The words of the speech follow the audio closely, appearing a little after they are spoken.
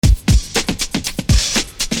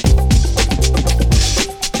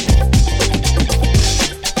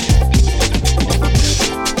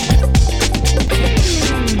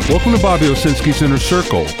Welcome to Bobby Owsinski's Inner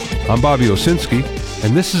Circle. I'm Bobby Owsinski,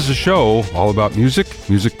 and this is a show all about music,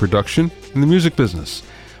 music production, and the music business.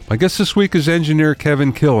 My guest this week is engineer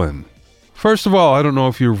Kevin Killen. First of all, I don't know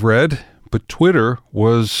if you've read, but Twitter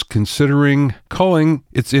was considering culling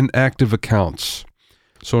its inactive accounts.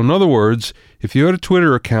 So in other words, if you had a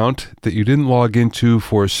Twitter account that you didn't log into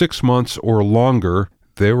for 6 months or longer,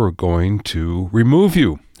 they were going to remove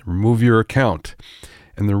your account.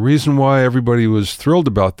 And the reason why everybody was thrilled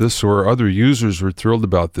about this, or other users were thrilled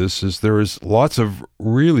about this, is there is lots of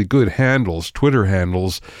really good handles, Twitter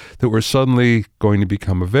handles, that were suddenly going to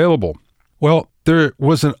become available. Well, there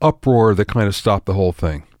was an uproar that kind of stopped the whole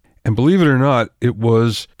thing. And believe it or not, it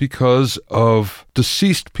was because of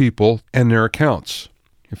deceased people and their accounts.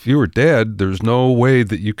 If you were dead, there's no way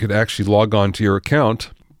that you could actually log on to your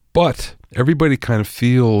account. But everybody kind of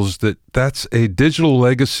feels that that's a digital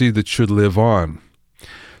legacy that should live on.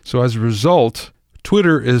 So as a result,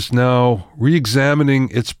 Twitter is now re-examining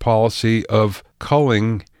its policy of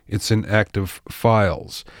culling its inactive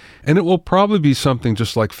files. And it will probably be something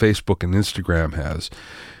just like Facebook and Instagram has.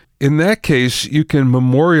 In that case, you can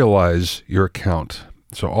memorialize your account.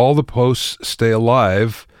 So all the posts stay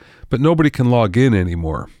alive, but nobody can log in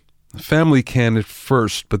anymore. The family can at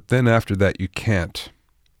first, but then after that you can't.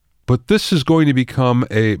 But this is going to become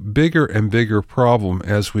a bigger and bigger problem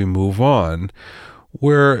as we move on,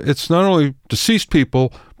 where it's not only deceased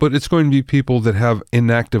people, but it's going to be people that have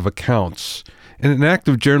inactive accounts. And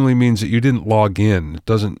inactive generally means that you didn't log in. It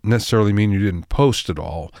doesn't necessarily mean you didn't post at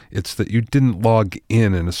all. It's that you didn't log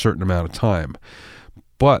in a certain amount of time.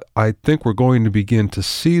 But I think we're going to begin to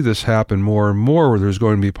see this happen more and more, where there's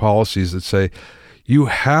going to be policies that say you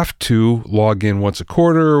have to log in once a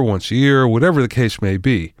quarter, once a year, whatever the case may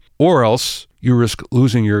be, or else you risk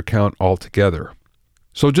losing your account altogether.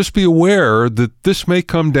 So just be aware that this may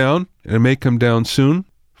come down, and it may come down soon.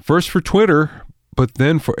 First for Twitter, but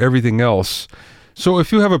then for everything else. So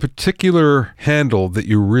if you have a particular handle that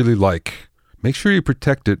you really like, make sure you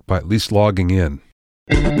protect it by at least logging in.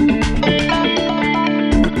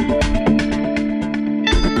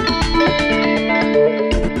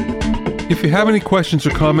 If you have any questions or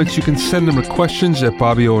comments, you can send them to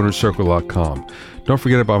questions@BobbyOInnerCircle.com. Don't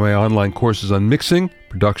forget about my online courses on mixing,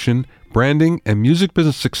 production, branding, and music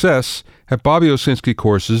business success at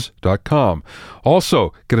BobbyOwsinskiCourses.com.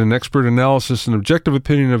 Also, get an expert analysis and objective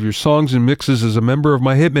opinion of your songs and mixes as a member of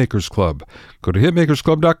my Hitmakers Club. Go to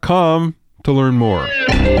hitmakersclub.com to learn more.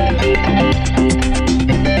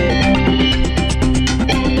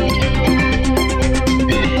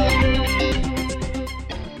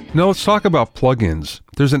 Now let's talk about plugins.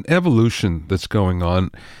 There's an evolution that's going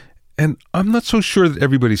on, and I'm not so sure that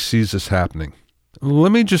everybody sees this happening.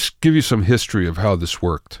 Let me just give you some history of how this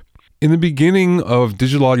worked. In the beginning of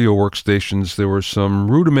digital audio workstations, there were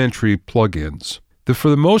some rudimentary plugins that, for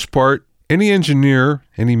the most part, any engineer,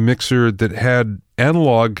 any mixer that had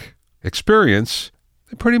analog experience,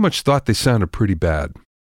 they pretty much thought they sounded pretty bad.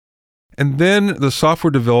 And then the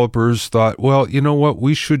software developers thought, well, you know what,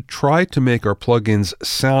 we should try to make our plugins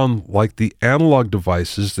sound like the analog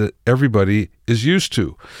devices that everybody is used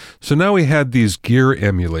to. So now we had these gear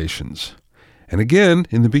emulations. And again,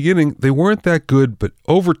 in the beginning, they weren't that good, but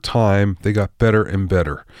over time, they got better and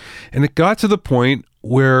better. And it got to the point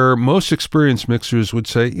where most experienced mixers would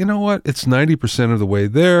say, you know what, it's 90% of the way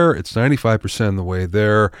there, it's 95% of the way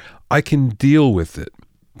there, I can deal with it.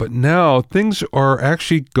 But now things are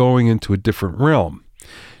actually going into a different realm.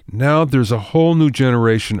 Now there's a whole new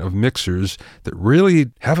generation of mixers that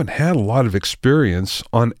really haven't had a lot of experience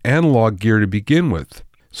on analog gear to begin with.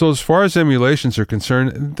 So as far as emulations are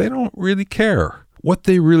concerned, they don't really care. What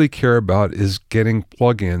they really care about is getting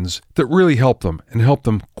plugins that really help them and help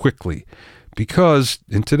them quickly. Because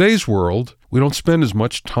in today's world, we don't spend as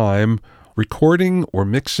much time recording or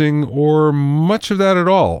mixing or much of that at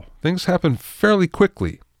all. Things happen fairly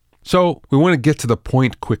quickly. So we want to get to the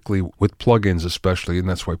point quickly with plugins especially, and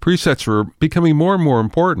that's why presets are becoming more and more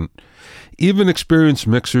important. Even experienced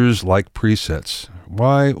mixers like presets.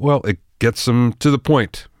 Why? Well, it gets them to the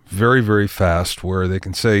point very, very fast where they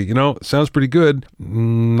can say, you know, it sounds pretty good.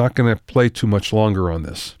 I'm not going to play too much longer on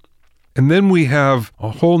this. And then we have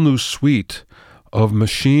a whole new suite of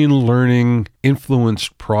machine learning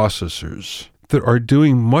influenced processors that are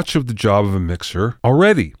doing much of the job of a mixer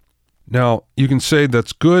already. Now, you can say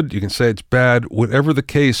that's good, you can say it's bad, whatever the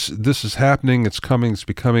case, this is happening, it's coming, it's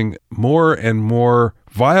becoming more and more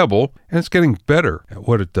viable, and it's getting better at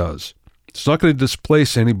what it does. It's not going to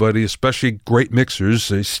displace anybody, especially great mixers.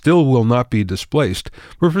 They still will not be displaced.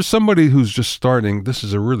 But for somebody who's just starting, this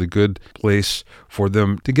is a really good place for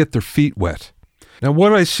them to get their feet wet. Now,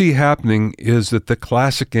 what I see happening is that the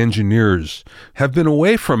classic engineers have been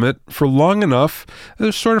away from it for long enough,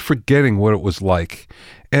 they're sort of forgetting what it was like.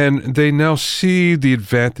 And they now see the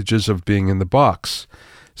advantages of being in the box.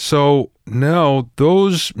 So now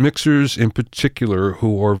those mixers in particular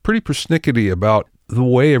who are pretty persnickety about the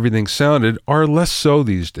way everything sounded are less so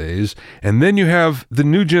these days. And then you have the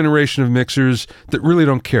new generation of mixers that really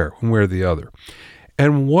don't care one way or the other.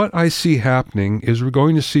 And what I see happening is we're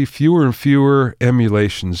going to see fewer and fewer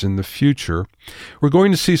emulations in the future. We're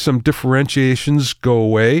going to see some differentiations go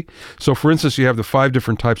away. So for instance, you have the 5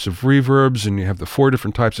 different types of reverbs and you have the 4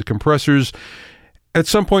 different types of compressors. At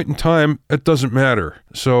some point in time, it doesn't matter.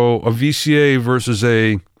 So a VCA versus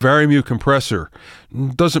a Varimute compressor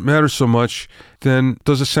doesn't matter so much. Then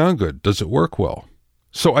does it sound good? Does it work well?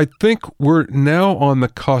 So I think we're now on the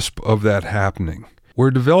cusp of that happening, where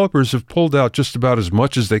developers have pulled out just about as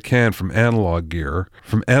much as they can from analog gear,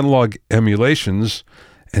 from analog emulations,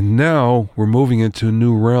 and now we're moving into a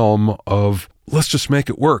new realm of let's just make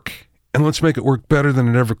it work, and let's make it work better than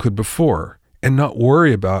it ever could before, and not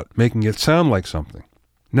worry about making it sound like something.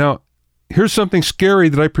 Now, here's something scary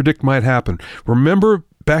that I predict might happen. Remember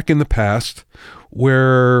back in the past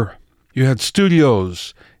where you had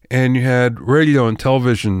studios and you had radio and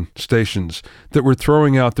television stations that were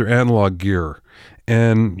throwing out their analog gear,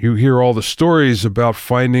 and you hear all the stories about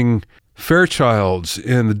finding Fairchilds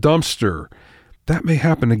in the dumpster. That may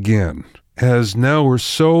happen again, as now we're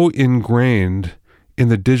so ingrained in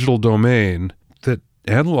the digital domain that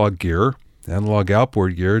analog gear, analog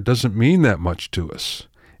outboard gear, doesn't mean that much to us.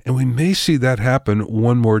 And we may see that happen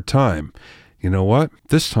one more time. You know what?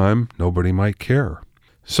 This time, nobody might care.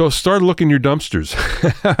 So start looking your dumpsters.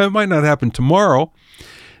 It might not happen tomorrow,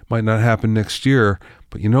 might not happen next year,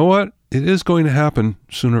 but you know what? It is going to happen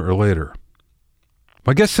sooner or later.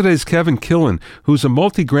 My guest today is Kevin Killen, who's a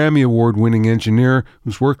multi-Grammy Award-winning engineer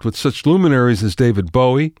who's worked with such luminaries as David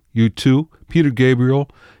Bowie, U2, Peter Gabriel,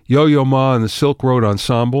 Yo-Yo Ma and the Silk Road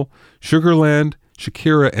Ensemble, Sugarland,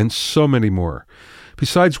 Shakira, and so many more.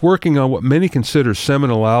 Besides working on what many consider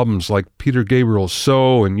seminal albums like Peter Gabriel's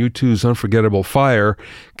So and U2's Unforgettable Fire,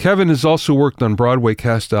 Kevin has also worked on Broadway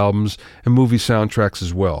cast albums and movie soundtracks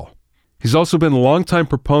as well. He's also been a longtime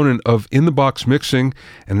proponent of in-the-box mixing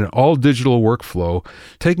and an all-digital workflow,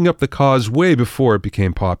 taking up the cause way before it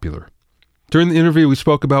became popular. During the interview, we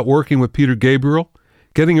spoke about working with Peter Gabriel,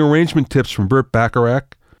 getting arrangement tips from Burt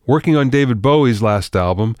Bacharach, working on David Bowie's last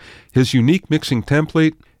album, his unique mixing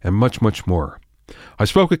template, and much, much more. I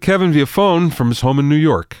spoke with Kevin via phone from his home in New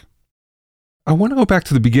York. I want to go back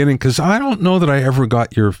to the beginning because I don't know that I ever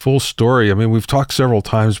got your full story. I mean, we've talked several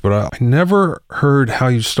times, but I never heard how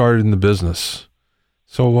you started in the business.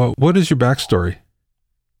 So what is your backstory?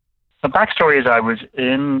 The backstory is I was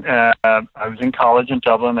in college in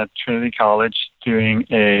Dublin at Trinity College doing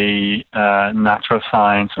a natural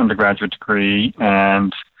science undergraduate degree,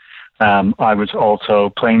 and I was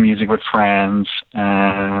also playing music with friends,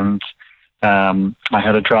 and I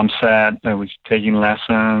had a drum set. I was taking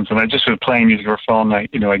lessons, and I just was playing music for fun. I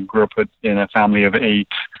grew up in a family of 8,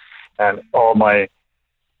 and all my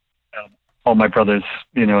brothers,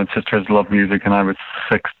 and sisters loved music, and I was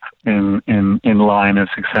 6th in line of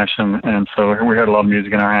succession, and so we had a lot of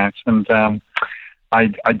music in our house. And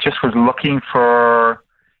I just was looking for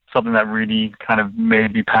something that really kind of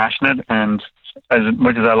made me passionate. And as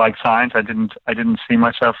much as I like science, I didn't see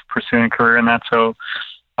myself pursuing a career in that. So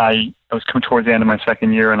I was coming towards the end of my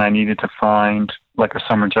second year, and I needed to find like a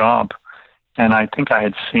summer job. And I think I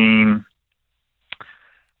had seen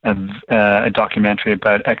a documentary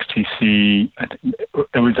about XTC.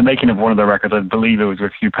 It was the making of one of the records. I believe it was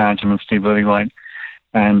with Hugh Padgham and Steve Lillywhite.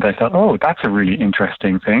 And I thought, oh, that's a really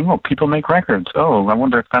interesting thing. Oh, people make records. Oh, I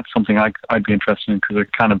wonder if that's something I'd be interested in, because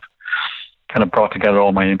it kind of brought together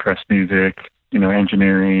all my interests: music,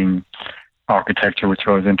 engineering, architecture, which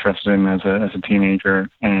I was interested in as a teenager,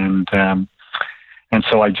 and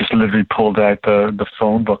so I just literally pulled out the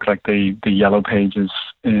phone book, like the yellow pages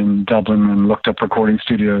in Dublin, and looked up recording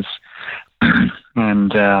studios,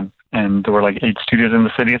 and there were like 8 studios in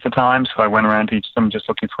the city at the time. So I went around to each of them just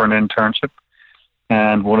looking for an internship,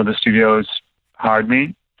 and one of the studios hired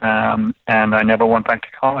me, and I never went back to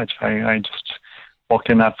college. I just walked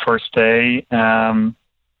in that first day in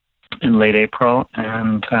late April,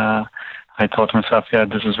 and I thought to myself, yeah,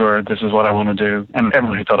 this is what I want to do. And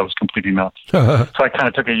everybody thought I was completely nuts. So I kind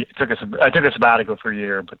of took a sabbatical for a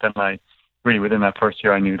year, but then within that first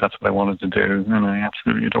year, I knew that's what I wanted to do, and I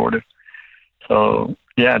absolutely adored it. So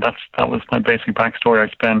yeah, that was my basic backstory. I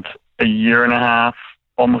spent a year and a half,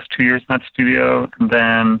 almost 2 years in that studio, and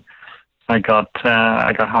then I got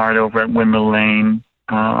hired over at Windmill Lane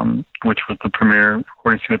which was the premier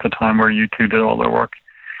recording studio at the time where U2 did all their work.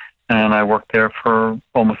 And I worked there for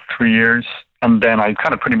almost 3 years. And then I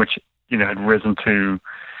kind of pretty much, had risen to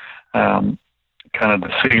kind of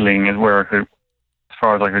the ceiling is where as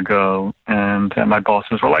far as I could go. And my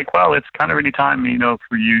bosses were like, well, it's kind of really time,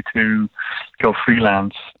 for you to go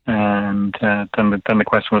freelance. And then the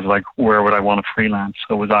question was like, where would I want to freelance?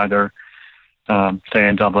 So it was either stay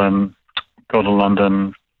in Dublin, go to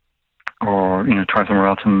London, or try somewhere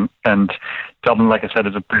else. And Dublin, like I said,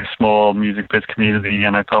 is a pretty small music biz community.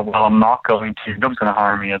 And I thought, well, I'm not going to. Nobody's going to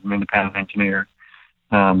hire me as an independent engineer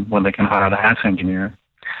when they can hire the house engineer.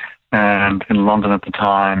 And in London at the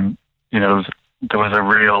time, there was a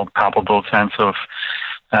real palpable sense of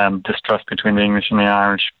distrust between the English and the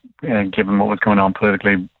Irish, given what was going on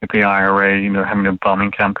politically with the IRA, having a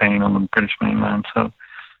bombing campaign on the British mainland. So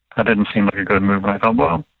that didn't seem like a good move. And I thought,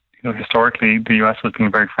 well, historically, the US was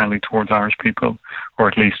being very friendly towards Irish people, or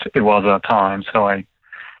at least it was at the time. So I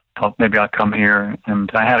thought maybe I'd come here. And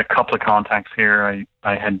I had a couple of contacts here.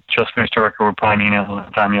 I had just finished a record with Brian Eno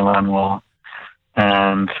and Daniel Lanois,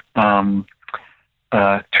 and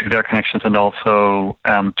to their connections, and also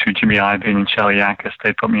to Jimmy Iovine and Shelley Yakis.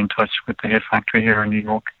 They put me in touch with the Hit Factory here in New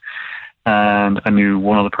York. And I knew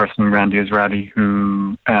one other person, Randy Israeli,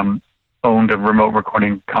 who owned a remote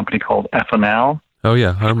recording company called FNL. Oh,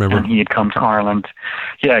 yeah, I remember. And he had come to Ireland.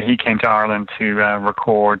 Yeah, he came to Ireland to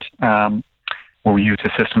record, or we used a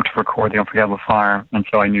system to record The Unforgettable Fire. And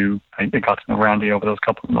so I got to know Randy over those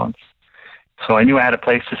couple of months. So I knew I had a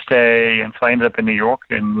place to stay. And so I ended up in New York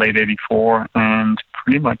in late 84. And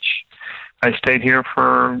pretty much I stayed here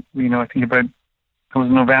for, I think it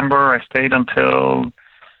was November. I stayed until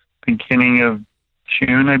beginning of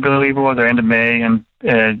June, I believe it was, or end of May. And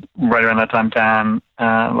right around that time, Dan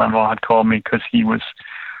Lanois had called me because he was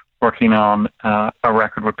working on a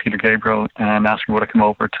record with Peter Gabriel and asked me would I come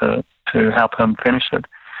over to help him finish it.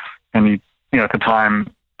 And he, at the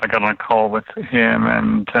time, I got on a call with him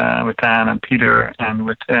and with Dan and Peter and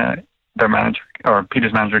with their manager, or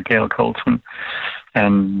Peter's manager, Gail Colton.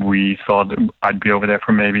 And we thought I'd be over there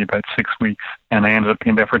for maybe about 6 weeks. And I ended up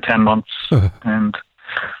being there for 10 months. And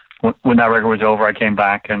when that record was over, I came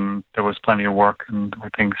back and there was plenty of work and there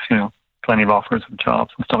were things, plenty of offers of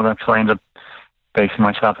jobs and stuff like that. So I ended up basing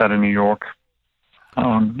myself out of New York.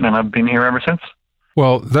 And I've been here ever since.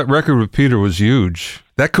 Well, that record with Peter was huge.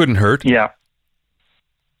 That couldn't hurt. Yeah.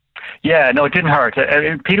 Yeah, no, it didn't hurt.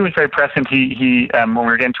 Peter was very present. He when we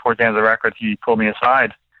were getting towards the end of the record, he pulled me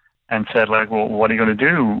aside and said, like, well, what are you going to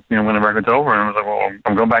do, when the record's over? And I was like, well,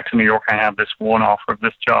 I'm going back to New York. I have this one offer of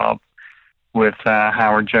this job with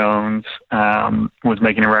Howard Jones, was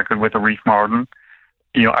making a record with Arif Mardin.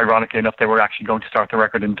 Ironically enough, they were actually going to start the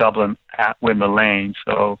record in Dublin at Windmill Lane.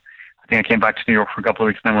 So I think I came back to New York for a couple of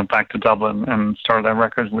weeks and then went back to Dublin and started that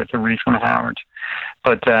record with Arif and Howard.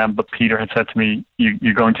 But Peter had said to me,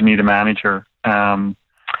 you're going to need a manager. He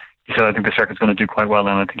said, I think this record's going to do quite well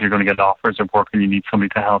and I think you're going to get offers of work and you need somebody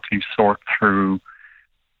to help you sort through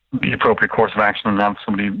the appropriate course of action and have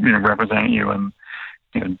somebody represent you and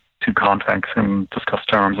to contacts and discuss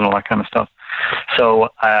terms and all that kind of stuff. So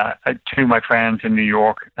two of my friends in New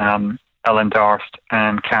York, Ellen Darst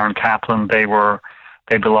and Karen Kaplan, they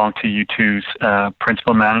belonged to U2's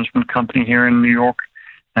principal management company here in New York.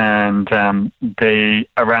 And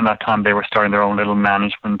around that time, they were starting their own little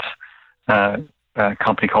management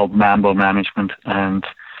company called Mambo Management. And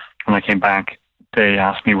when I came back, they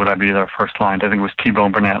asked me would I be their first client. I think it was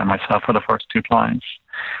T-Bone Burnett and myself were the first two clients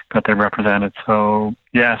that they represented. So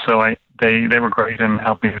yeah, they were great and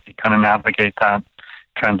helped me kind of navigate that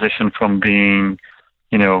transition from being,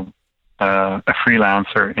 a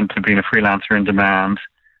freelancer into being a freelancer in demand.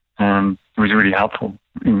 And it was really helpful,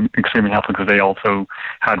 extremely helpful, because they also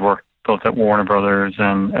had worked both at Warner Brothers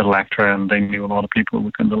and Elektra, and they knew a lot of people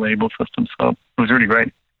within the label system. So it was really great.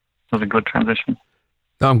 It was a good transition.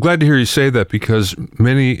 Now, I'm glad to hear you say that, because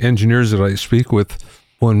many engineers that I speak with,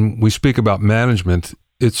 when we speak about management,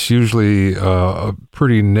 it's usually a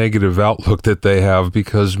pretty negative outlook that they have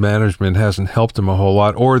because management hasn't helped them a whole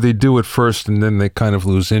lot, or they do it first and then they kind of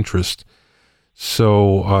lose interest.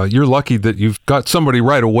 So you're lucky that you've got somebody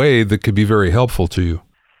right away that could be very helpful to you.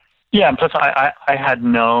 Yeah, and plus I had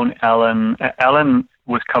known Ellen. Ellen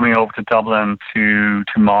was coming over to Dublin to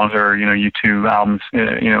monitor, U2 albums,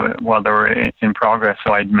 while they were in progress.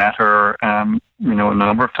 So I'd met her, a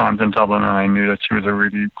number of times in Dublin, and I knew that she was a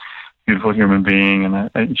really beautiful human being, and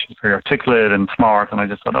she's very articulate and smart. And I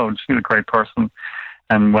just thought, oh, she's a great person.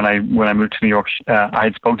 And when I moved to New York, I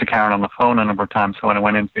had spoke to Karen on the phone a number of times. So when I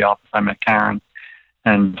went into the office, I met Karen,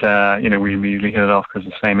 and we immediately hit it off because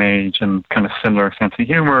of the same age and kind of similar sense of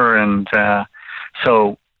humor. And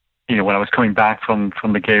So, when I was coming back from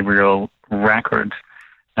the Gabriel record,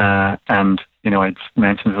 and I'd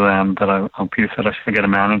mentioned to them that Peter said I should get a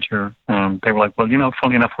manager. They were like, well,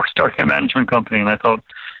 funny enough, we're starting a management company, and I thought,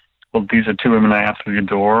 well, these are two women I absolutely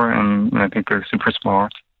adore, and I think they're super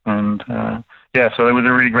smart. And so it was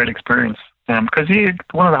a really great experience. Because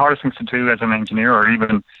one of the hardest things to do as an engineer, or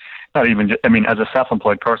even not even, as a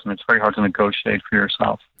self-employed person, it's very hard to negotiate for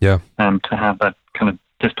yourself. Yeah. And to have that kind of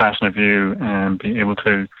dispassionate view and be able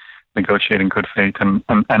to negotiate in good faith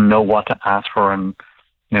and know what to ask for and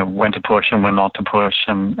when to push and when not to push,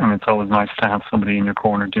 and it's always nice to have somebody in your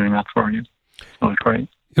corner doing that for you. So it's great.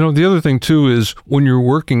 The other thing too is when you're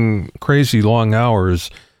working crazy long hours,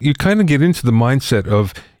 you kind of get into the mindset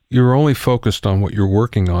of you're only focused on what you're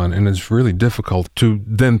working on, and it's really difficult to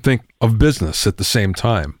then think of business at the same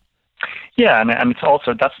time. Yeah, and it's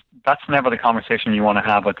also that's never the conversation you want to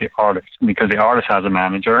have with the artist, because the artist has a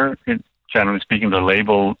manager. Generally speaking, the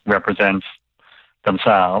label represents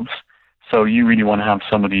themselves. So you really want to have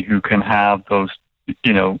somebody who can have those,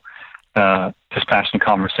 dispassionate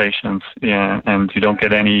conversations, and you don't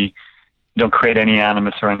create any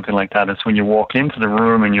animus or anything like that. It's when you walk into the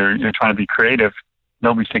room and you're trying to be creative,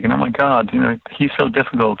 nobody's thinking, oh my God, he's so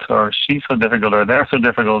difficult, or she's so difficult, or they're so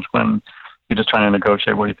difficult, when you're just trying to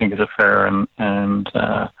negotiate what you think is a fair and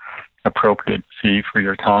appropriate fee for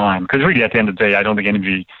your time. Because really, at the end of the day, I don't think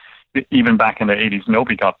anybody, even back in the 80s,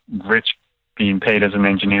 nobody got rich being paid as an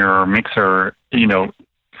engineer or mixer.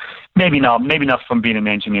 Maybe not from being an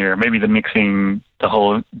engineer. Maybe the mixing, the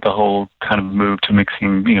whole kind of move to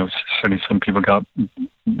mixing, certainly some people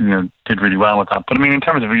did really well with that. But in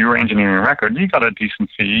terms of your engineering a record, you got a decent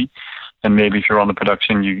fee, and maybe if you're on the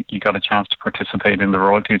production, you got a chance to participate in the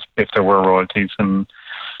royalties if there were royalties.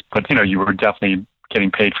 But you were definitely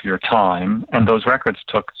getting paid for your time, and those records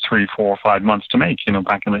took 3, 4, 5 months to make.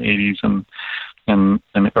 Back in the 80s and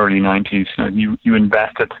the early 90s, you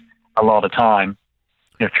invested a lot of time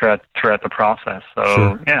throughout the process. So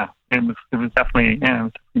sure. Yeah, it was definitely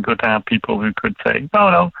good to have people who could say,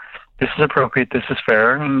 oh no, this is appropriate, this is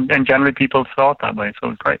fair, and generally people saw it that way. So it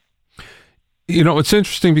was great. It's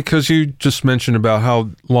interesting because you just mentioned about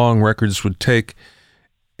how long records would take,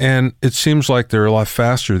 and it seems like they're a lot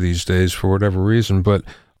faster these days for whatever reason. But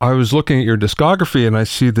I was looking at your discography, and I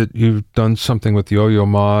see that you've done something with Yo-Yo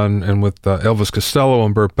Ma and with Elvis Costello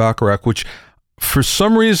and Burt Bacharach, which for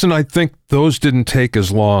some reason I think those didn't take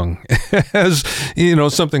as long as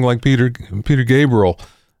something like Peter Gabriel.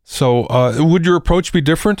 So would your approach be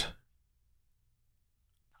different?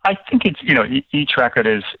 I think it's each record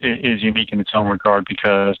is unique in its own regard,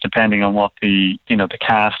 because depending on what the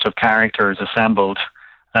cast of characters assembled,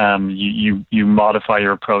 you modify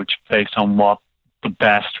your approach based on what the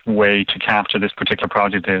best way to capture this particular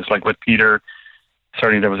project is. Like with Peter,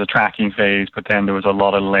 certainly there was a tracking phase, but then there was a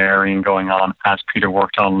lot of layering going on as Peter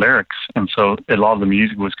worked on lyrics, and so a lot of the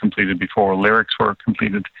music was completed before lyrics were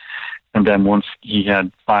completed. And then once he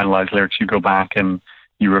had finalized lyrics, you go back and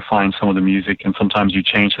you refine some of the music, and sometimes you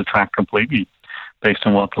change the track completely based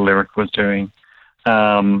on what the lyric was doing.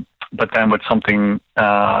 But then with something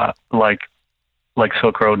like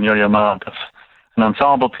Silk Road and Yo-Yo Ma, that's an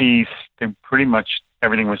ensemble piece. They pretty much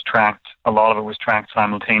everything was tracked. A lot of it was tracked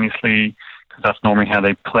simultaneously, because that's normally how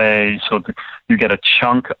they play. So you get a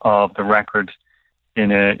chunk of the record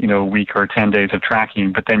in a week or 10 days of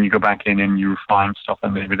tracking, but then you go back in and you refine stuff,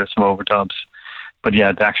 and maybe there's some overdubs. But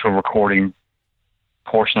yeah, the actual recording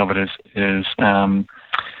portion of it is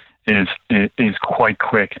quite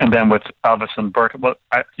quick. And then with Elvis and Burt,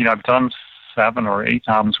 I've done 7 or 8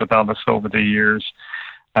 albums with Elvis over the years,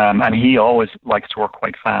 and he always likes to work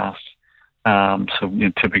quite fast.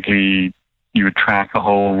 So typically you would track a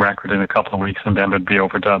whole record in a couple of weeks, and then there'd be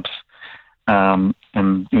overdubs, and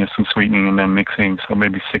some sweetening and then mixing. So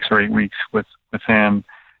maybe 6 or 8 weeks with him.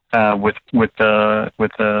 With the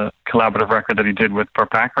collaborative record that he did with Burt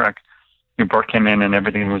Bacharach, Burt came in and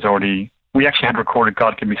everything was already. We actually had recorded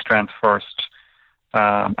 "God Give Me Strength" first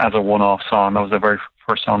as a one-off song. That was the very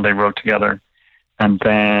first song they wrote together, and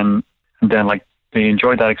then like they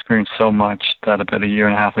enjoyed that experience so much that about a year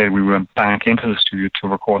and a half later we went back into the studio to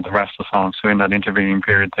record the rest of the songs. So in that intervening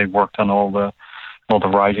period, they worked on all the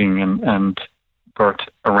writing, and Burt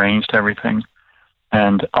arranged everything.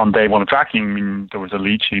 And on day one of tracking, there was a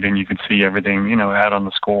lead sheet, and you could see everything out on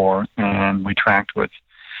the score. And we tracked with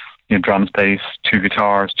drums, bass, 2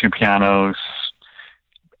 guitars, 2 pianos,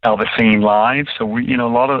 Elvis singing live. So we, a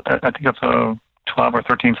lot of, I think it's 12 or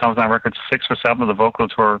 13 songs on that record. 6 or 7 of the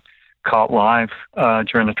vocals were caught live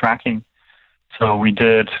during the tracking. So we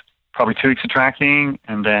did probably 2 weeks of tracking,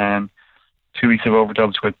 and then 2 weeks of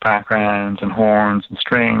overdubs with backgrounds and horns and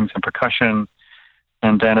strings and percussion.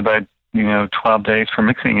 and then about 12 days for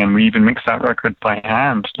mixing, and we even mixed that record by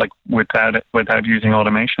hand, like without using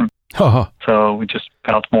automation. So we just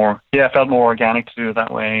felt more organic to do it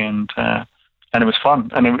that way, and it was fun.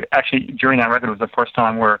 And actually, during that record, it was the first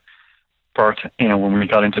time where Bert, when we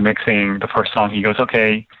got into mixing the first song, he goes,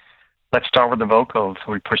 "Okay, let's start with the vocals."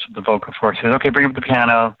 So we pushed up the vocal first. He said, "Okay, bring up the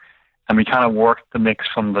piano," and we kind of worked the mix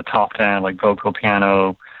from the top down, like vocal,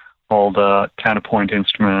 piano, all the counterpoint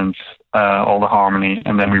instruments, all the harmony,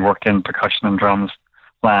 and then we worked in percussion and drums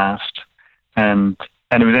last. And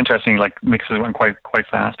it was interesting, like mixes went quite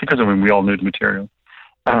fast because we all knew the material.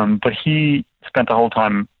 But he spent the whole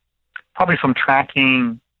time, probably from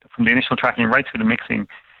the initial tracking right through the mixing,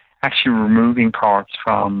 actually removing parts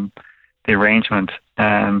from the arrangement.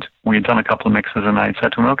 And we had done a couple of mixes, and I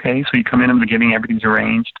said to him, "Okay, so you come in the beginning, everything's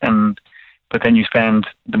arranged, but then you spend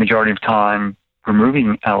the majority of time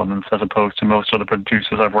removing elements, as opposed to most other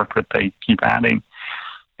producers I've worked with, they keep adding."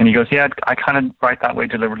 And he goes, "Yeah, I kind of write that way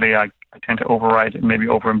deliberately. I tend to overwrite it, maybe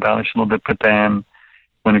over-embellish a little bit, but then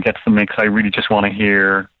when it gets to the mix, I really just want to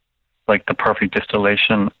hear like the perfect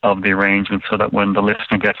distillation of the arrangement, so that when the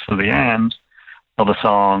listener gets to the end of the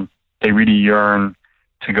song, they really yearn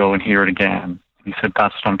to go and hear it again." He said,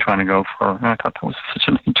 "That's what I'm trying to go for." And I thought that was such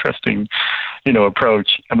an interesting,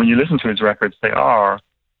 approach. And when you listen to his records, they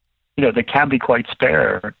can be quite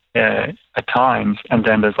spare at times, and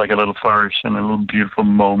then there's like a little flourish and a little beautiful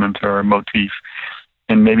moment or a motif,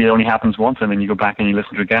 and maybe it only happens once, and then you go back and you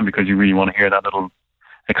listen to it again because you really want to hear that little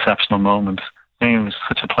exceptional moment. And it was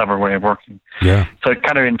such a clever way of working. Yeah. So it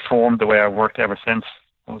kind of informed the way I worked ever since.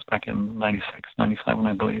 I was back in 96, 97,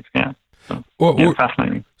 I believe. Yeah. So,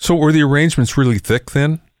 fascinating. So were the arrangements really thick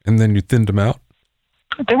then, and then you thinned them out?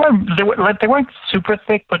 They weren't super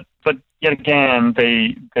thick, but yet again,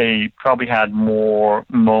 they probably had more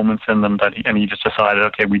moments in them and he just decided,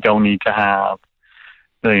 okay, we don't need to have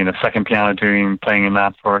the second piano playing in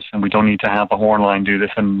that verse, and we don't need to have a horn line do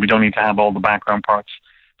this, and we don't need to have all the background parts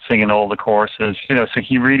singing all the choruses. So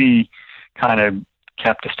he really kind of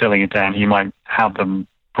kept distilling it down. He might have them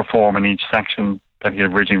perform in each section that he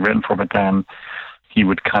had originally written for, but then he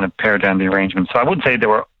would kind of pare down the arrangement. So I wouldn't say they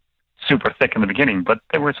were super thick in the beginning, but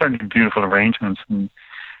they were certainly beautiful arrangements. And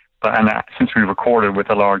since we recorded with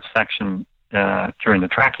a large section during the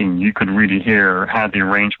tracking, you could really hear how the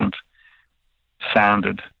arrangement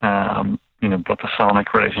sounded, but the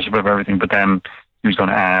sonic relationship of everything. But then he was going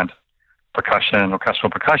to add percussion, orchestral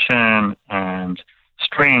percussion, and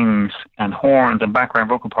strings and horns and background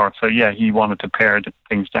vocal parts. So yeah, he wanted to pare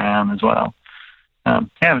things down as well.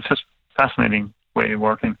 It's just a fascinating way of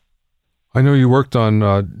working. I know you worked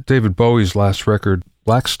on David Bowie's last record,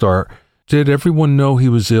 Black Star. Did everyone know he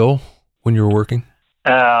was ill when you were working?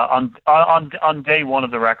 On day one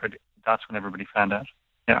of the record, that's when everybody found out.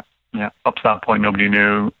 Yeah. Up to that point, nobody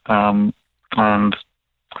knew. And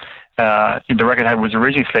the record was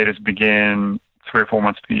originally slated to begin 3 or 4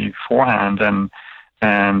 months beforehand,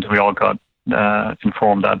 and we all got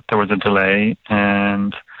informed that there was a delay,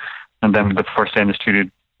 and then the first day in the studio,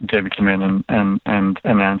 David came in and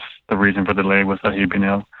announced the reason for the delay was that he'd been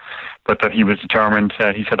ill, but that he was determined.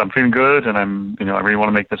 He said, "I'm feeling good, and I really want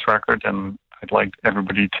to make this record, and I'd like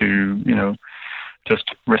everybody to,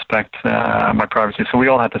 just respect my privacy." So we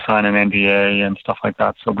all had to sign an NDA and stuff like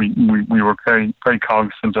that. So we were very, very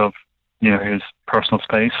cognizant of, his personal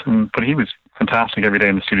space. But he was fantastic every day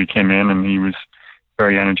in the studio. He came in, and he was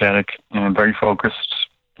very energetic and very focused,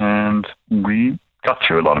 and we got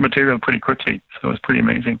through a lot of material pretty quickly. So it was pretty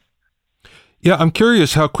amazing. Yeah, I'm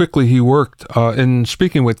curious how quickly he worked. In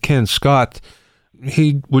speaking with Ken Scott,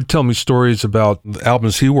 he would tell me stories about the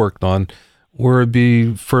albums he worked on where it'd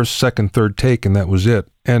be first, second, third take, and that was it.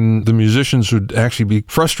 And the musicians would actually be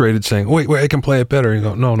frustrated, saying, wait, I can play it better. And you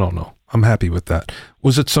go, no, I'm happy with that.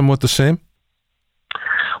 Was it somewhat the same?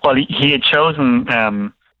 Well, he had chosen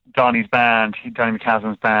Donnie's band, Donnie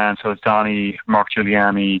McCaslin's band, so it's Donnie, Mark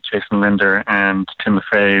Giuliani, Jason Linder, and Tim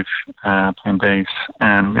LaFave playing bass,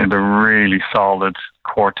 and they're a really solid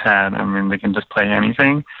quartet. I mean, they can just play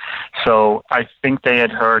anything. So I think they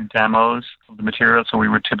had heard demos of the material, so we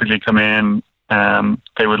would typically come in,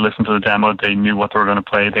 they would listen to the demo, they knew what they were going to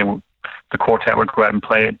play, the quartet would go out and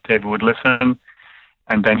play it, David would listen,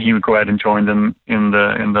 and then he would go out and join them in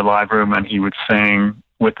the live room, and he would sing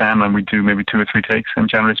with them, and we'd do maybe 2 or 3 takes. And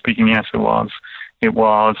generally speaking, yes, it was,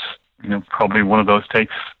 probably one of those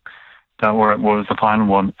takes that was the final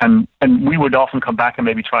one. And we would often come back and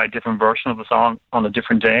maybe try a different version of the song on a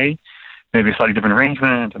different day, maybe a slightly different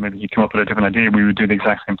arrangement, or maybe he'd come up with a different idea. We would do the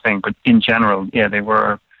exact same thing. But in general, yeah, they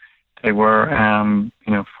were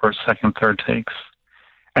first, second, third takes.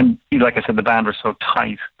 And like I said, the band was so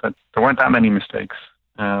tight that there weren't that many mistakes.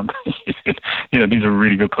 These are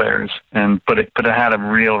really good players, but it had a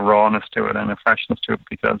real rawness to it and a freshness to it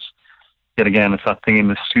because, yet again, it's that thing in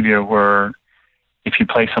the studio where if you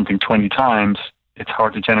play something 20 times, it's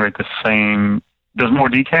hard to generate the same. There's more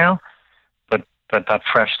detail, but that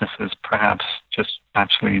freshness is perhaps just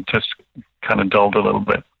actually just kind of dulled a little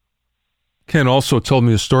bit. Ken also told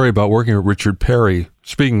me a story about working with Richard Perry,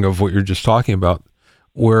 speaking of what you're just talking about,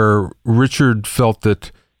 where Richard felt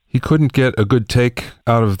that he couldn't get a good take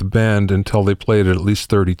out of the band until they played it at least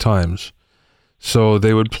 30 times. So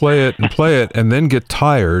they would play it and then get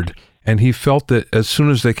tired, and he felt that as soon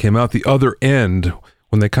as they came out the other end,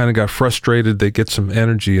 when they kind of got frustrated, they get some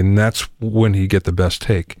energy, and that's when he get the best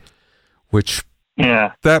take, which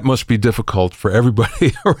that must be difficult for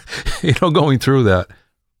everybody, going through that.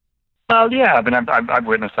 Well, yeah, I mean, I've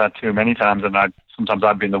witnessed that too many times, and sometimes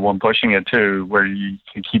I've been the one pushing it too, where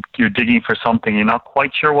you're digging for something, you're not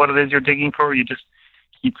quite sure what it is you're digging for, you just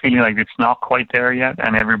keep feeling like it's not quite there yet,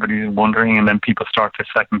 and everybody's wondering, and then people start to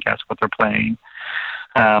second guess what they're playing.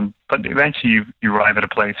 But eventually you arrive at a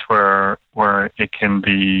place where it can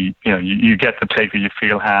be, you get the take that you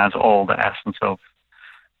feel has all the essence of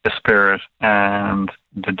the spirit and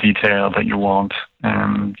the detail that you want,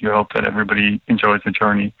 and you hope that everybody enjoys the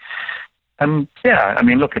journey. And yeah, I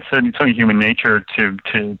mean, look, it's only human nature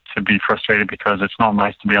to be frustrated because it's not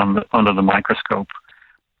nice to be under the microscope,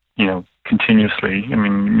 continuously. I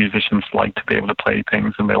mean, musicians like to be able to play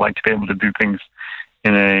things, and they like to be able to do things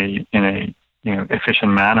in a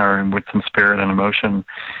efficient manner and with some spirit and emotion.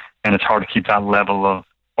 And it's hard to keep that level of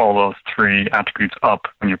all those three attributes up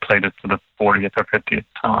when you played it for the 40th or 50th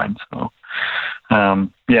time. So,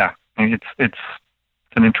 it's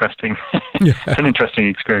an interesting, it's an interesting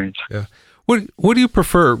experience. Yeah. What do you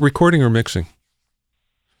prefer, recording or mixing?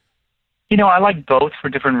 I like both for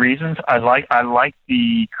different reasons. I like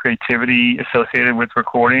the creativity associated with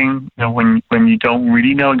recording. When you don't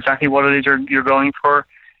really know exactly what it is you're going for,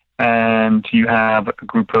 and you have a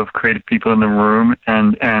group of creative people in the room,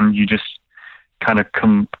 and you just kind of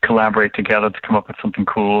collaborate together to come up with something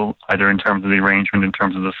cool, either in terms of the arrangement, in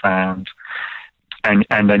terms of the sound,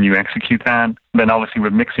 and then you execute that. Then obviously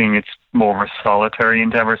with mixing, it's more of a solitary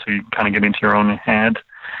endeavor, so you kind of get into your own head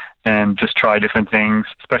and just try different things,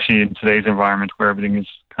 especially in today's environment where everything is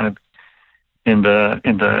kind of in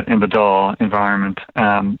the DAW environment.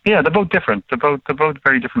 They're both different. They're both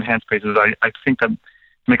very different headspaces. I think that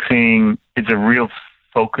mixing is a real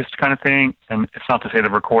focused kind of thing, and it's not to say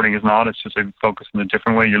that recording is not. It's just a focus in a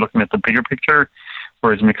different way. You're looking at the bigger picture,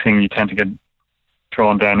 whereas mixing, you tend to get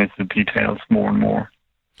drawn down into the details more and more.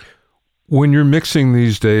 When you're mixing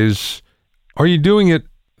these days, are you doing it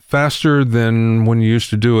faster than when you used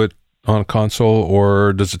to do it on a console,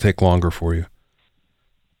 or does it take longer for you?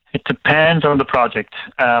 It depends on the project.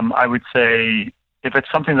 I would say if it's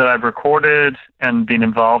something that I've recorded and been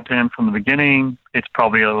involved in from the beginning, it's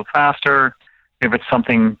probably a little faster. If it's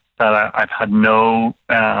something that I've had no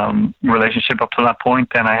relationship up to that point,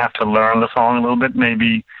 then I have to learn the song a little bit.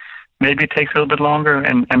 Maybe it takes a little bit longer,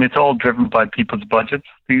 and it's all driven by people's budgets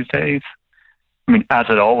these days. I mean, as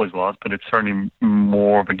it always was, but it's certainly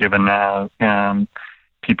more of a given now.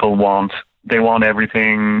 People want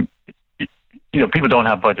everything. People don't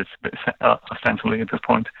have budgets ostensibly at this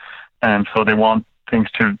point, and so they want things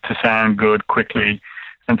to sound good quickly.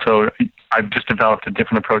 And so I've just developed a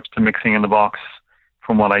different approach to mixing in the box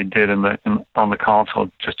from what I did on the console,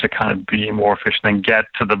 just to kind of be more efficient and get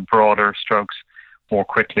to the broader strokes more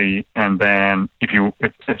quickly. And then if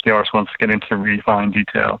the artist wants to get into really fine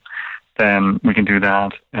detail, then we can do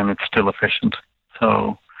that, and it's still efficient.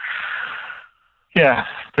 So yeah,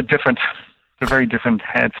 they're very different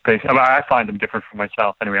headspace. I mean, I find them different for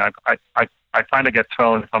myself anyway. I find I get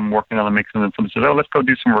thrown if I'm working on a mix and then someone says, "Oh, let's go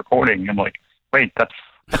do some recording." I'm like, wait, that's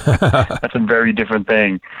a very different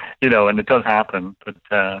thing, and it does happen. But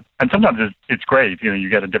and sometimes it's great, you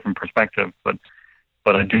get a different perspective. But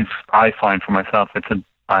I find for myself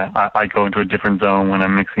I go into a different zone when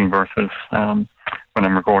I'm mixing versus when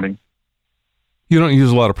I'm recording. You don't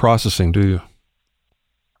use a lot of processing, do you?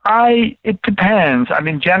 It depends. I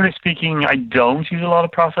mean, generally speaking, I don't use a lot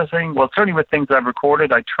of processing. Well, certainly with things I've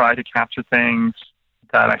recorded, I try to capture things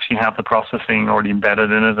that actually have the processing already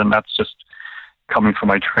embedded in it, and that's just coming from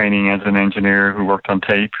my training as an engineer who worked on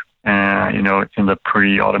tape, in the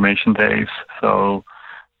pre-automation days. So,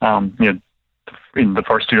 in the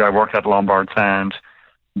first studio I worked at, Lombard Sound,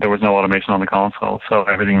 there was no automation on the console, so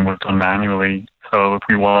everything was done manually. So if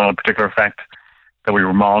we wanted a particular effect that we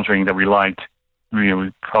were monitoring that we liked,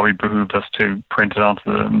 it probably behooved us to print it onto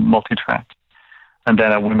the multi-track. And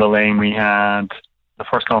then at Window Lane, the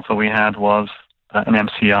first console we had was an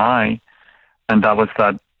MCI, and that was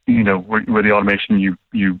that, where the automation,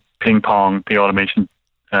 you ping pong the automation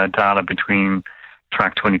data between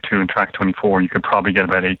track 22 and track 24. You could probably get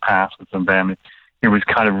about 8 passes, and then it was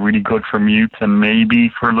kind of really good for mutes and maybe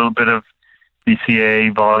for a little bit of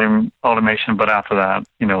VCA volume automation. But after that,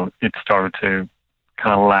 it started to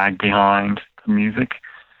kind of lag behind the music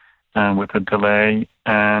with a delay.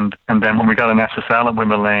 And then when we got an SSL at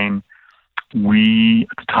Wimbledon Lane, we,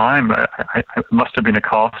 at the time, it must have been a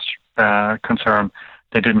cost concern.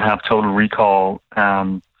 They didn't have Total Recall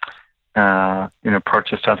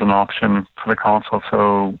purchased as an option for the console.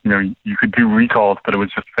 So, you could do recalls, but it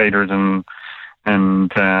was just faders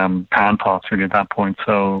and pan pots really at that point.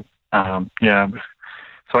 So, so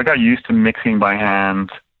I got used to mixing by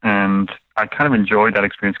hand, and I kind of enjoyed that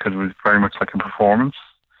experience because it was very much like a performance.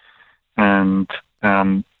 And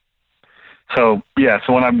so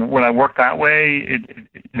when I work that way,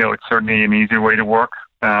 it's certainly an easier way to work.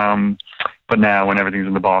 But now when everything's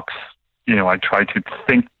in the box, I try to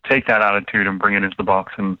take that attitude and bring it into the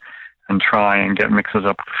box and try and get mixes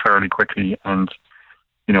up fairly quickly. And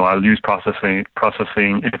I'll use processing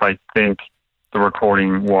if I think the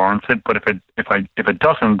recording warrants it. But if it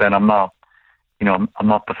doesn't, then I'm not.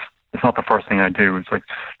 It's not the first thing I do. It's like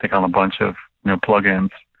stick on a bunch of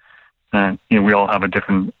plugins. And we all have a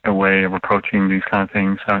different way of approaching these kind of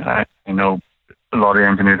things. I know a lot of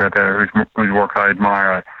engineers out there whose work I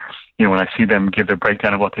admire. When I see them give their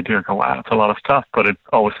breakdown of what they do, I go, wow, that's a lot of stuff, but it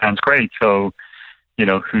always sounds great. So,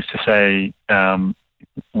 who's to say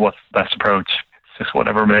what's the best approach? It's just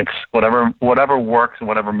whatever works and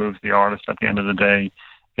whatever moves the artist at the end of the day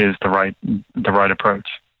is the right approach.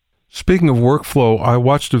 Speaking of workflow, I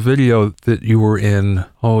watched a video that you were in. It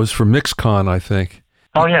was for MixCon, I think.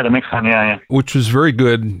 Oh yeah, the MixCon, yeah. Which was very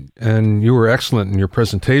good, and you were excellent in your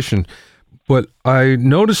presentation. But I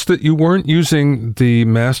noticed that you weren't using the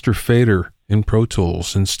master fader in Pro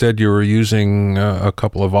Tools. Instead, you were using a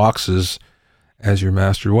couple of auxes as your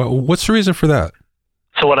master. What's the reason for that?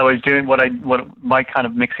 So what I was doing, what my kind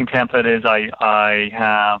of mixing template is, I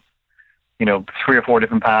have 3 or 4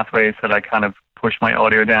 different pathways that I kind of push my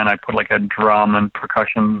audio down. I put like a drum and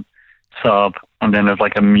percussion sub, and then there's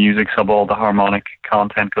like a music sub. All the harmonic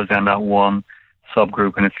content goes down that one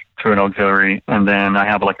subgroup, and it's through an auxiliary. And then I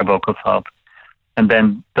have like a vocal sub, and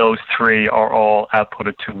then those 3 are all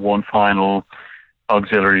outputted to one final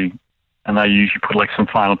auxiliary, and I usually put like some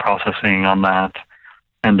final processing on that,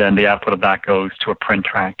 and then the output of that goes to a print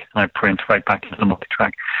track, and I print right back into the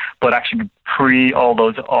multi-track. But actually pre all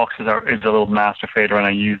those auxes is a little master fader, and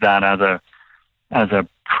I use that as a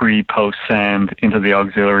pre-post send into the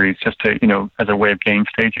auxiliaries, just to as a way of gain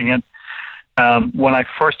staging it. When I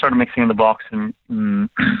first started mixing in the box in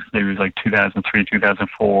it was like 2003,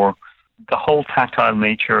 2004, the whole tactile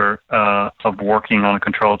nature of working on a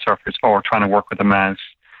controlled surface or trying to work with a mouse,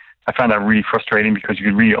 I found that really frustrating because you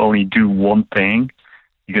could really only do one thing.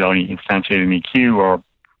 You could only instantiate an EQ or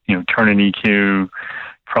turn an EQ,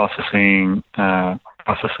 processing an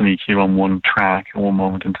EQ on one track at one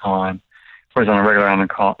moment in time. Whereas on a regular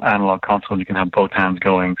analog console, you can have both hands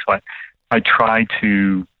going. So I try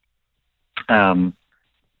to, the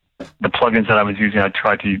plugins that I was using, I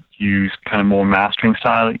tried to use kind of more mastering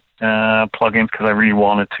style plugins because I really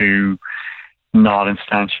wanted to not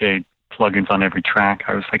instantiate plugins on every track.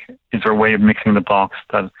 I was like, is there a way of mixing the box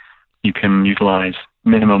that you can utilize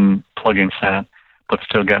minimum plugin set but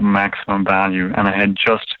still get maximum value? And I had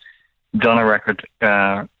just done a record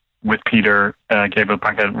with Peter, gave it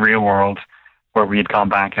back at Real World, where we had gone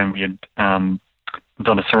back and we had done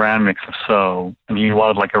a surround mix of So, and he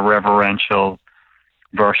wanted like a reverential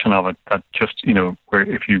version of it that just, where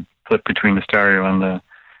if you flip between the stereo and the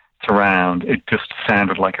surround, it just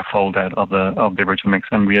sounded like a fold out of the original mix.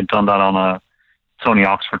 And we had done that on a Sony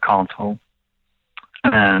Oxford console.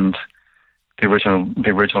 And the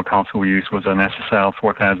original console we used was an SSL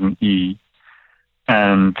 4000E.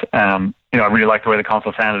 And, I really liked the way the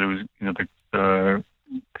console sounded. It was, the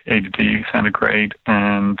A to D sounded great,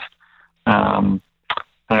 and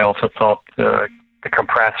I also thought the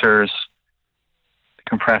compressors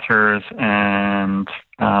and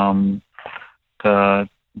the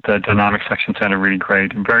dynamic section sounded really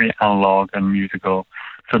great and very analog and musical.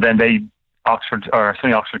 So then Sony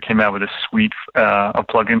Oxford came out with a suite of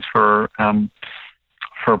plugins for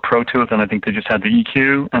Pro Tools, and I think they just had the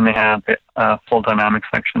EQ and they had the full dynamic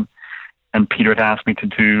section. And Peter had asked me to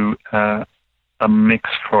do a mix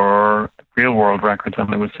for Real World Records, and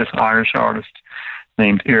there was this Irish artist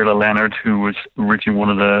named Irla Leonard, who was originally one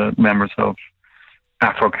of the members of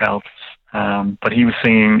Afro Celts. But he was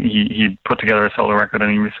singing, he put together a solo record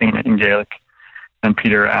and he was singing it in Gaelic. and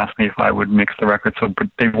Peter asked me if I would mix the record. So, but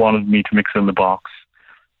they wanted me to mix it in the box,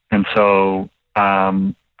 and so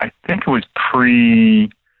I think it was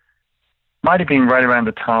might have been right around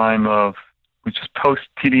the time of, which is post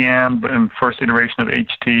TDM and first iteration of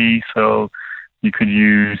HT. So you could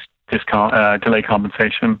use delay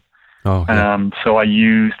compensation. Oh, yeah. So I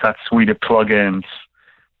used that suite of plugins,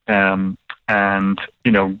 and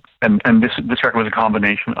this record was a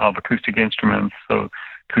combination of acoustic instruments, so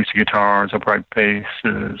acoustic guitars, upright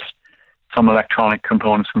basses, some electronic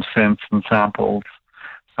components from synths and samples,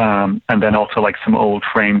 and then also like some old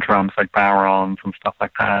frame drums like Barons and stuff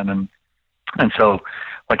like that, and so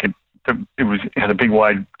like it had a big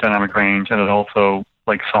wide dynamic range, and it also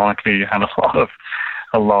like sonically had a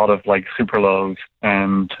lot of like super lows,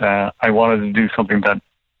 and I wanted to do something that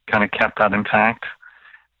kind of kept that intact,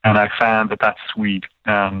 and I found that suite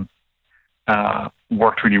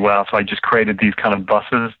worked really well. So I just created these kind of bus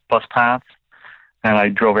paths, and I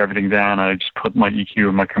drove everything down, and I just put my EQ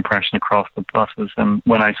and my compression across the buses. And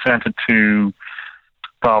when I sent it to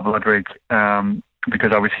Bob Ludwig,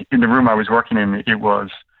 because I was in the room I was working in, it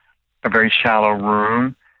was a very shallow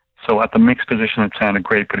room. So at the mix position, it sounded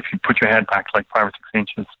great, but if you put your head back like 5 or 6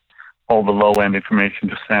 inches, all the low-end information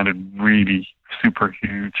just sounded really super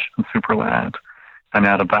huge and super loud and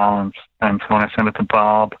out of balance. And so when I sent it to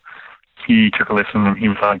Bob, he took a listen and he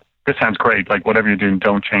was like, "This sounds great. Like whatever you're doing,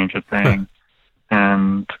 don't change a thing."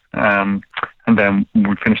 and then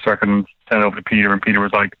we finished the record and sent it over to Peter, and Peter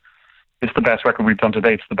was like, "It's the best record we've done to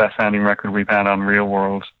date. It's the best sounding record we've had on Real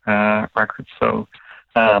World Records." So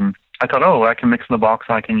I thought, I can mix in the box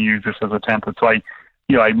and I can use this as a template. So I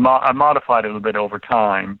modified it a little bit over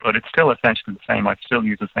time, but it's still essentially the same. I still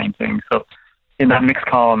use the same thing. So in that mix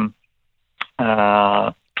column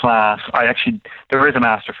class, there is a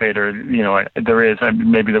master fader. There is,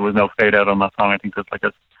 maybe there was no fade out on that song. I think there's like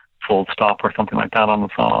a full stop or something like that on the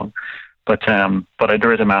song. But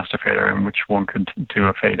there is a master fader in which one could do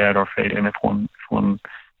a fade out or fade in if one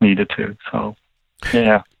needed to. So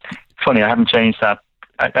yeah, it's funny. I haven't changed that.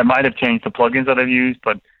 I might have changed the plugins that I've used,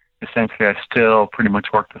 but essentially I still pretty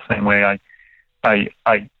much work the same way. I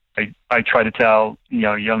try to tell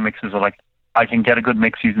young mixers like I can get a good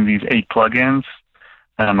mix using these 8 plugins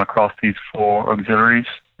across these 4 auxiliaries,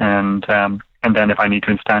 and then if I need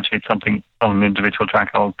to instantiate something on an individual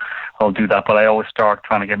track, I'll do that. But I always start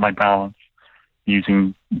trying to get my balance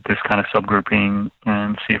using this kind of subgrouping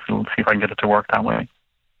and see if I can get it to work that way.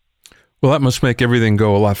 Well, that must make everything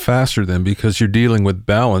go a lot faster then, because you're dealing with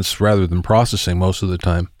balance rather than processing most of the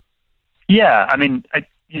time. Yeah, I mean,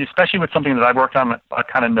 especially with something that I've worked on, I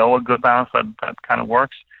kind of know a good balance that kind of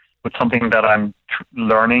works. With something that I'm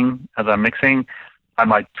learning as I'm mixing, I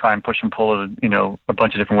might try and push and pull it, a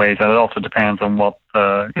bunch of different ways, and it also depends on what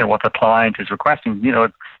the client is requesting.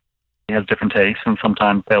 It has different tastes, and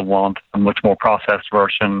sometimes they'll want a much more processed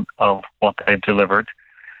version of what they've delivered.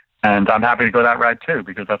 And I'm happy to go that route too,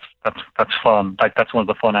 because that's fun. Like that's one of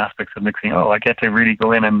the fun aspects of mixing. I get to really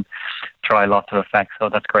go in and try lots of effects. So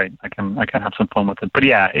that's great. I can have some fun with it. But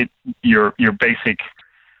yeah, the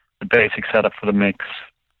basic setup for the mix.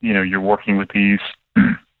 You're working with these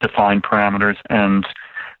defined parameters, and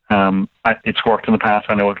it's worked in the past.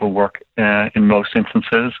 I know it will work in most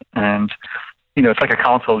instances. And it's like a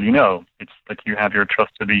console. It's like you have your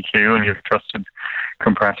trusted EQ and your trusted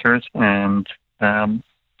compressors, and then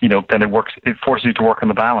it works. It forces you to work on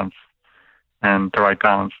the balance and the right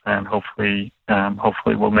balance, and hopefully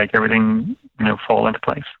we'll make everything fall into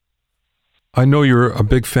place. I know you're a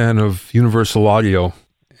big fan of Universal Audio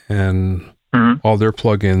and all their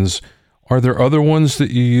plugins. Are there other ones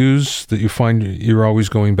that you use that you find you're always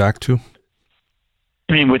going back to?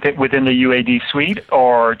 You mean within the UAD suite,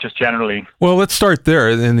 or just generally? Well, let's start there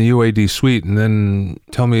in the UAD suite, and then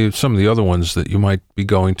tell me some of the other ones that you might be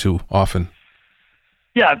going to often.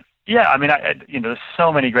 Yeah. I mean, there's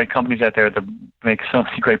so many great companies out there that make so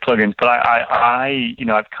many great plugins. But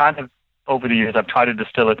I've kind of over the years I've tried to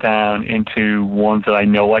distill it down into ones that I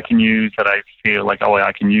know I can use, that I feel like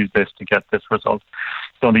I can use this to get this result.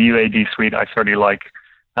 So in the UAD suite, I certainly like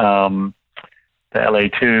the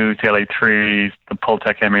LA2s, the LA3s, the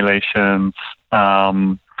Pultec emulations,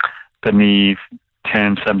 the Neve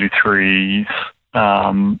 1073s.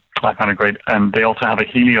 That kind of great, and they also have a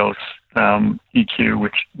Helios EQ,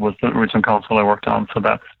 which was the original console I worked on, so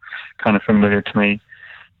that's kind of familiar to me.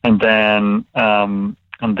 And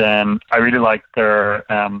then I really like their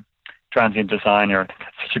Transient Designer. I think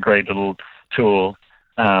that's such a great little tool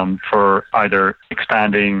for either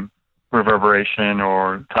expanding reverberation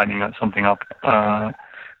or tightening something up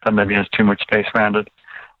that maybe has too much space around it.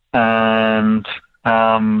 And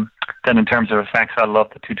then in terms of effects, I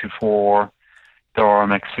love the 224 the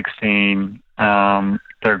RMX16.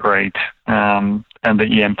 They're great. And the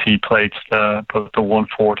EMT plates, both the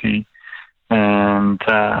 140 and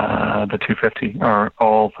the 250 are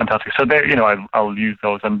all fantastic. So they, I'll use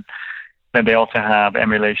those. And then they also have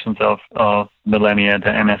emulations of Millennia, the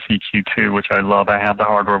NSEQ2, which I love. I have the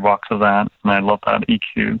hardware box of that, and I love that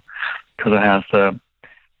EQ because it has the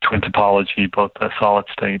twin topology, both the solid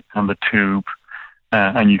state and the tube.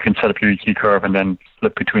 And you can set up your EQ curve and then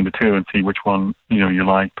flip between the two and see which one you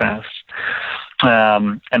like best.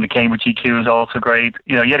 And the Cambridge EQ is also great.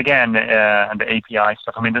 Yet again, and the API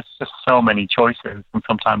stuff. I mean, there's just so many choices, and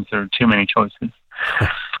sometimes there are too many choices.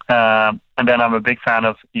 And then I'm a big fan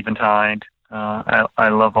of Eventide. I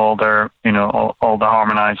love all their, all the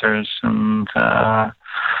harmonizers and the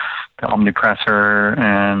Omnipressor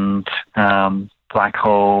and Black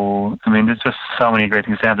Hole. I mean, there's just so many great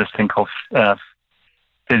things. They have this thing called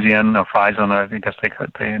Physian or Phison, I think that's they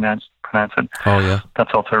pronounce it. Oh yeah,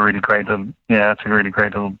 that's also a really great little. Yeah, it's a really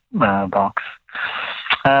great little box.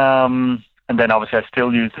 And then obviously I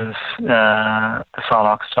still use the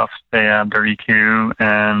Sonox stuff. They have their EQ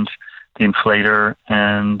and the inflator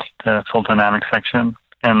and the full dynamic section,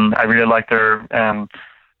 and I really like their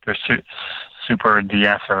super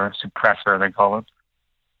DS or suppressor they call it.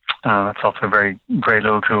 That's also a very great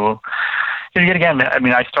little tool. Yet again, I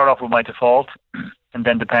mean, I start off with my default. And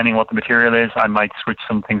then depending what the material is, I might switch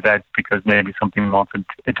some things out because maybe something wants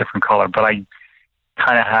a different color. But I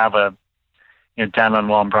kind of have Dan and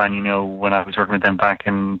Juan Bryan, when I was working with them back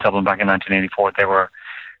in Dublin back in 1984, they were,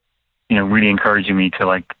 really encouraging me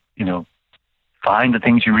to find the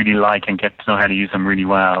things you really like and get to know how to use them really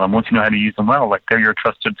well. And once you know how to use them well, they're your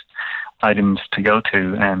trusted items to go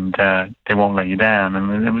to, and they won't let you down.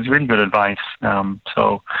 And it was really good advice.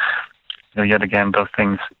 So, yet again, those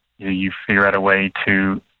things, you figure out a way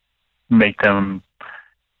to make them,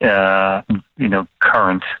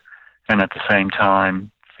 current, and at the same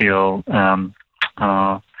time feel kind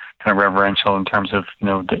of reverential in terms of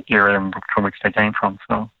the era from which they came from.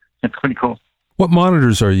 So it's pretty cool. What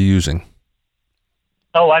monitors are you using?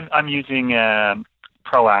 Oh, I'm using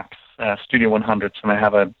ProAx Studio 100s, and I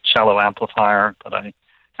have a shallow amplifier that I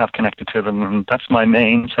have connected to them, and that's my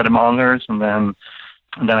main set of monitors. And then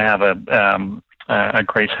I have a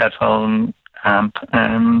Grace headphone amp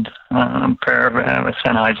and a pair of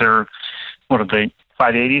Sennheiser, what are they,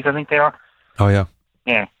 580s, I think they are. Oh, yeah.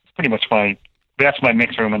 Yeah, it's pretty much that's my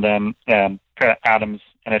mix room, and then pair of Adams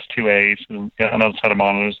NS2As and another set of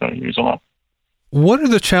monitors that I use a lot. What are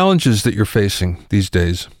the challenges that you're facing these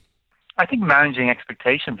days? I think managing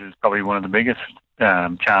expectations is probably one of the biggest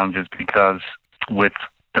challenges, because with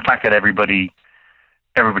the fact that everybody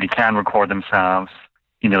can record themselves,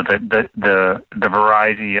 the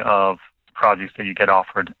variety of projects that you get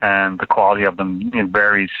offered and the quality of them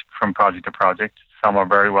varies from project to project. Some are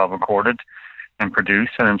very well recorded and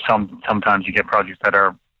produced, and then sometimes you get projects that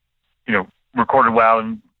are, recorded well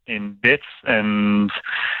in bits and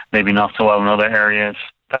maybe not so well in other areas.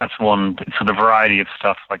 That's one. So the variety of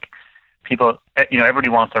stuff, people, everybody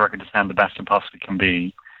wants their record to sound the best it possibly can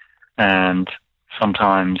be, and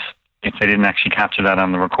sometimes if they didn't actually capture that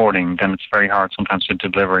on the recording, then it's very hard sometimes to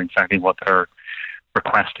deliver exactly what they're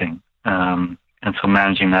requesting. And so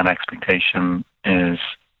managing that expectation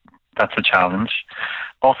that's a challenge.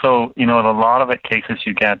 Also, in a lot of cases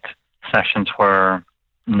you get sessions where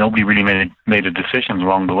nobody really made a decision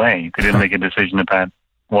along the way. They didn't make a decision about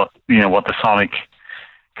what the sonic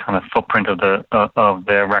kind of footprint of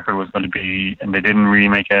the record was going to be, and they didn't really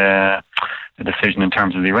make a decision in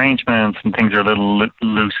terms of the arrangements, and things are a little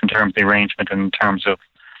loose in terms of the arrangement and in terms of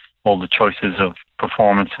all the choices of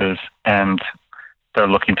performances, and they're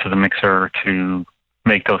looking to the mixer to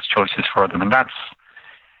make those choices for them. And that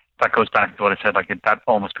goes back to what I said, that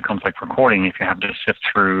almost becomes like recording if you have to sift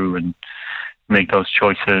through and make those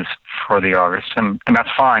choices for the artist, and that's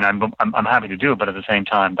fine. I'm happy to do it, but at the same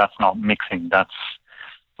time, that's not mixing. That's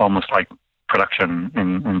almost like production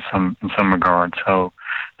in some regard. So,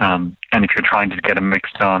 and if you're trying to get a mix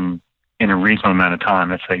done in a reasonable amount of time,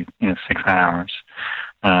 let's say 6 hours,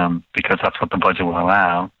 because that's what the budget will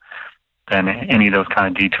allow, then any of those kind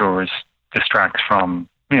of detours distracts from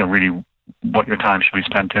really what your time should be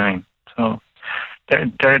spent doing. So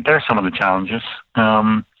there's some of the challenges.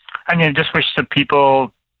 And I just wish that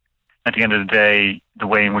people, at the end of the day, the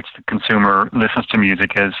way in which the consumer listens to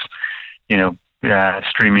music is,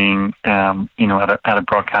 streaming, at a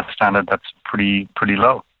broadcast standard that's pretty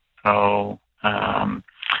low. So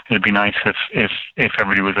it'd be nice if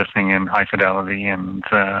everybody was listening in high fidelity and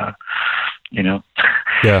so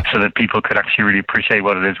that people could actually really appreciate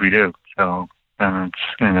what it is we do. So and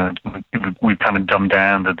we've kind of dumbed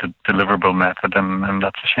down the deliverable method, and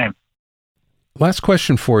that's a shame. Last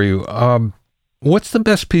question for you. What's the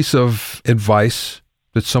best piece of advice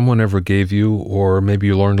that someone ever gave you, or maybe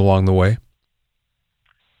you learned along the way?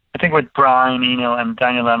 I think with Brian Eno and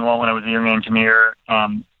Daniel Lanois, when I was a young engineer,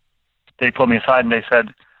 they pulled me aside and they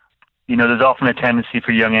said, there's often a tendency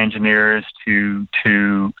for young engineers to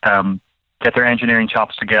get their engineering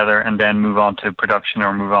chops together and then move on to production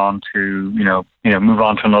or move on to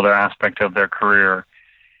another aspect of their career.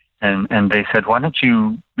 And they said, why don't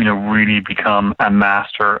you really become a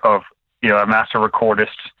master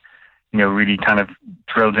recordist, really kind of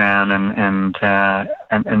drill down and as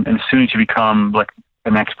soon as you become like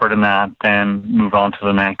an expert in that, then move on to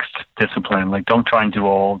the next discipline. Like, don't try and do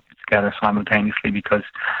all together simultaneously, because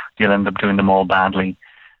you'll end up doing them all badly.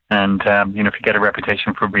 And, if you get a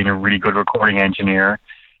reputation for being a really good recording engineer,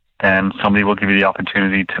 then somebody will give you the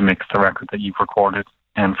opportunity to mix the record that you've recorded.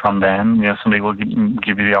 And from then, somebody will give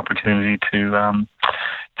you the opportunity to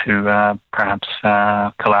perhaps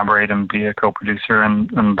collaborate and be a co-producer. And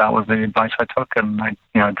that was the advice I took. And I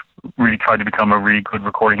really tried to become a really good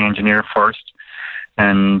recording engineer first.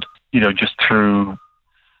 And, just through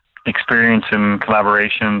experience and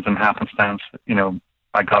collaborations and happenstance,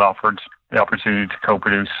 I got offered the opportunity to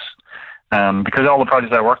co-produce, because all the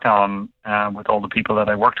projects I worked on, with all the people that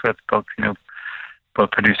I worked with, both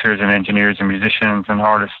producers and engineers and musicians and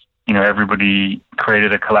artists, everybody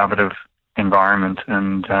created a collaborative environment.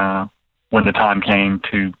 And when the time came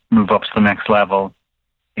to move up to the next level,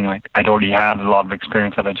 I'd already had a lot of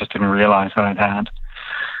experience that I just didn't realize that I'd had.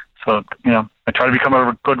 So, I try to become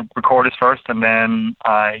a good recordist first, and then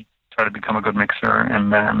I try to become a good mixer.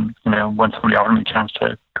 And then, when somebody offered me a chance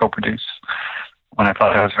to co-produce, when I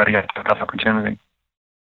thought I was ready, I took that opportunity.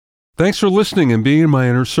 Thanks for listening and being in my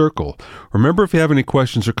inner circle. Remember, if you have any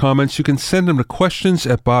questions or comments, you can send them to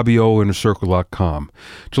questions@BobbyOInnerCircle.com.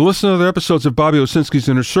 To listen to other episodes of Bobby Owsinski's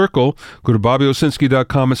Inner Circle, go to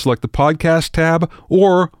BobbyOwsinski.com and select the podcast tab,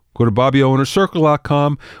 or go to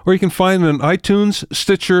BobbyOInnerCircle.com, or you can find it on iTunes,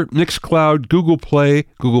 Stitcher, Mixcloud, Google Play,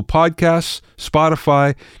 Google Podcasts,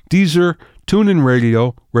 Spotify, Deezer, TuneIn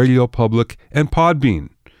Radio, Radio Public, and Podbean.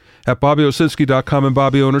 At BobbyOwsinski.com and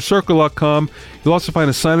BobbyOInnerCircle.com, you'll also find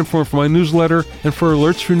a sign-in form for my newsletter and for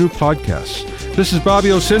alerts for new podcasts. This is Bobby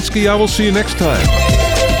Owsinski. I will see you next time.